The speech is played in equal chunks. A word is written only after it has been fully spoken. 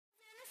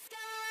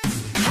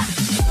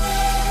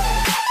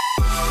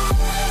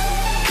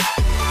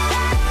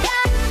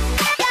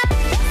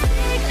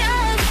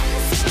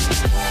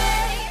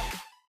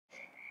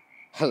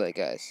Hello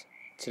guys,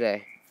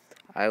 today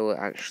I will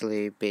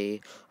actually be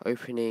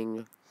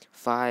opening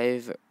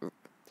 5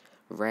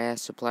 rare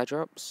supply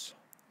drops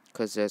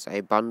because there's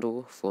a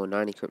bundle for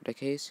 90 crypto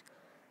keys,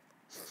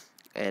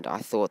 and I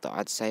thought that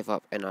I'd save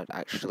up and I'd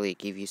actually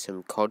give you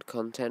some COD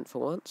content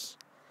for once,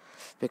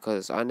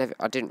 because I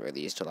didn't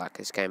really used to like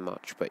this game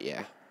much, but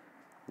yeah,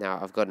 now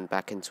I've gotten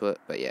back into it.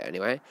 But yeah,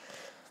 anyway,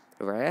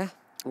 rare,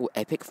 ooh,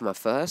 epic for my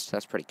first,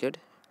 that's pretty good.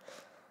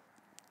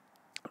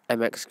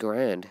 MX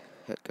Garand,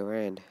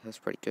 that's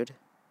pretty good.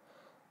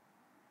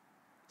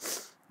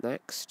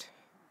 Next,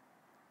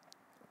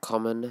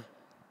 common,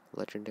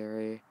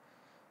 legendary,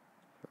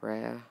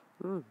 rare,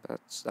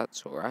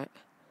 that's alright.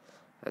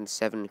 And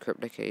 7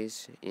 crypto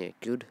keys, yeah,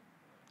 good.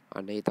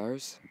 I need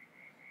those,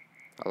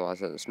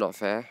 otherwise it's not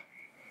fair.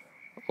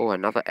 Oh,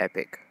 another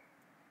epic.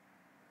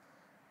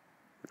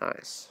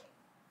 Nice.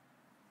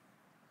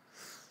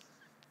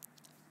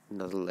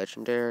 Another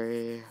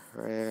legendary,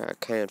 rare, a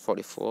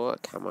KN44, a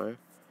camo.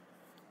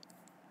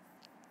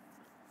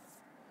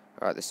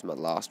 Alright, this is my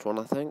last one,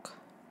 I think.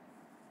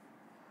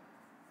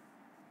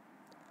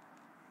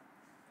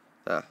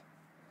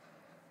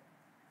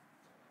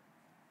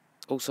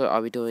 Also,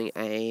 I'll be doing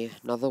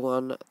another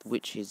one,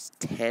 which is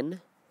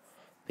 10,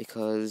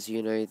 because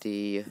you know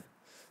the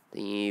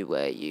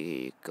where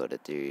you gotta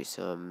do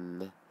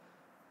some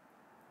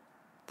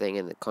thing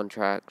in the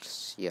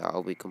contracts. Yeah,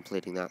 I'll be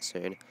completing that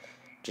soon.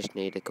 Just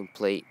need to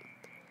complete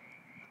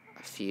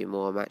a few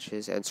more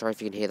matches. And sorry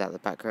if you can hear that in the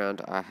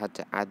background. I had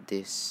to add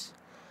this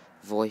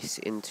voice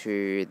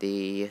into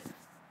the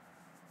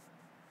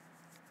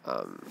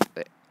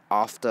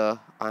after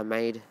I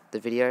made the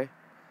video.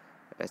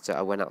 So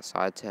I went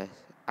outside to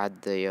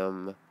add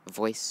the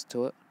voice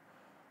to it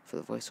for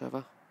the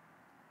voiceover.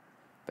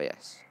 But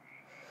yes.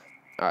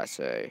 Alright,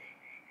 so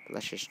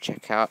let's just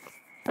check out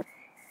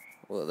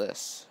all of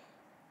this.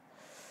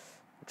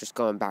 I'm just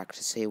going back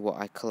to see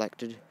what I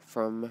collected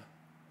from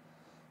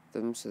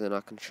them, so then I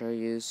can show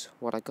you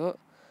what I got,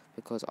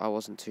 because I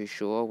wasn't too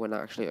sure when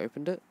I actually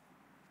opened it.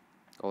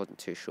 I wasn't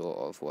too sure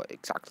of what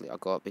exactly I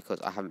got,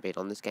 because I haven't been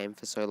on this game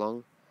for so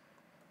long.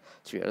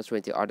 To be honest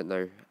with you, I don't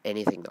know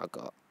anything that I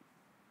got.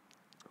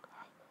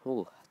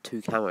 Ooh,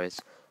 2 camos.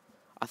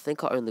 I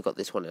think I only got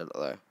this one in it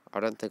though. I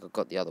don't think I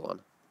got the other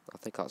one. I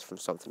think that was from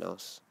something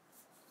else.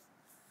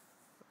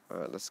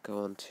 Alright, let's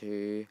go on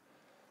to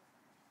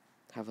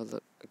have a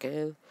look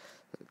again.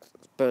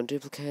 Burn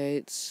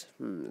duplicates.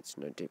 It's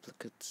no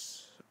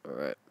duplicates.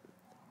 Alright.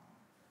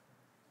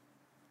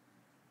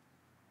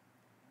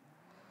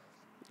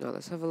 Now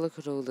let's have a look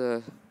at all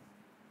the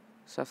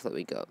stuff that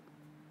we got.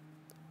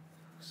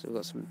 So we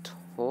got some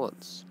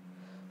taunts.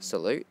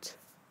 Salute.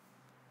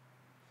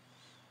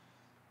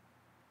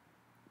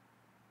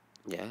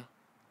 Yeah.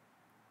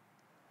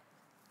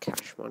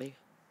 Cash money.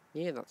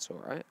 Yeah, that's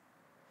alright.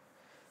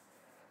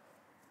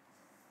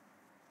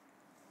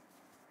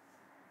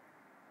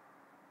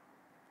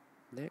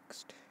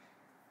 Next.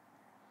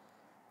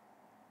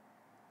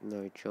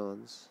 No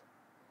Johns.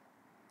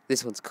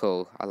 This one's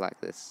cool. I like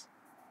this.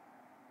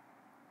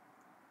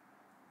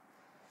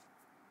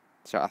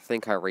 So I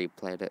think I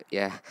replayed it.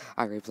 Yeah,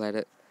 I replayed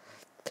it.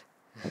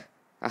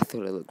 I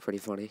thought it looked pretty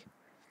funny.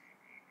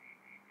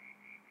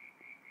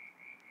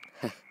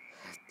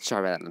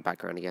 Sorry about that in the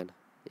background again,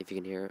 if you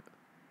can hear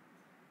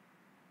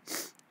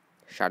it.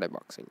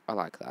 Shadowboxing. I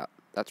like that.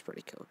 That's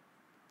pretty cool.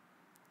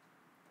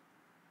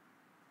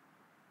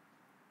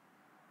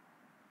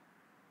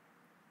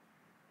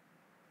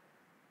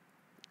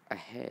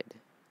 Ahead.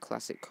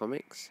 Classic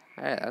comics.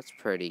 Hey, that's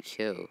pretty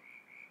cool.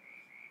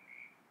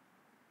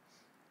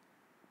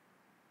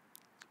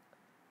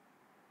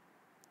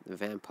 The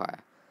vampire.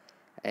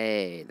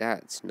 Hey,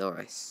 that's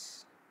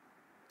nice.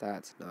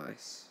 That's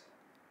nice.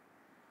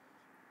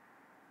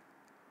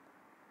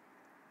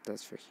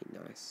 That's freaking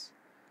nice.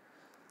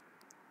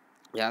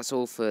 Yeah, that's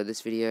all for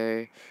this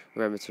video.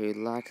 Remember to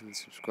like and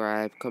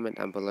subscribe, comment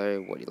down below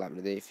what you'd like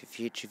me to do for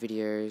future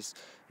videos,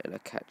 and I'll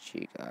catch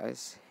you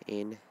guys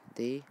in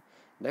the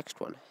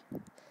next one.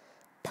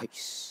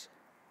 Peace.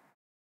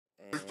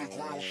 And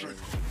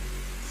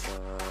some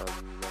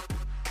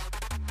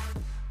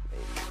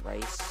maybe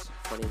race,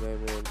 funny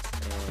moments,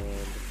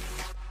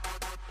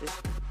 and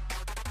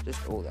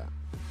just all that.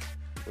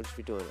 We'll just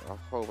be doing a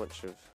whole bunch of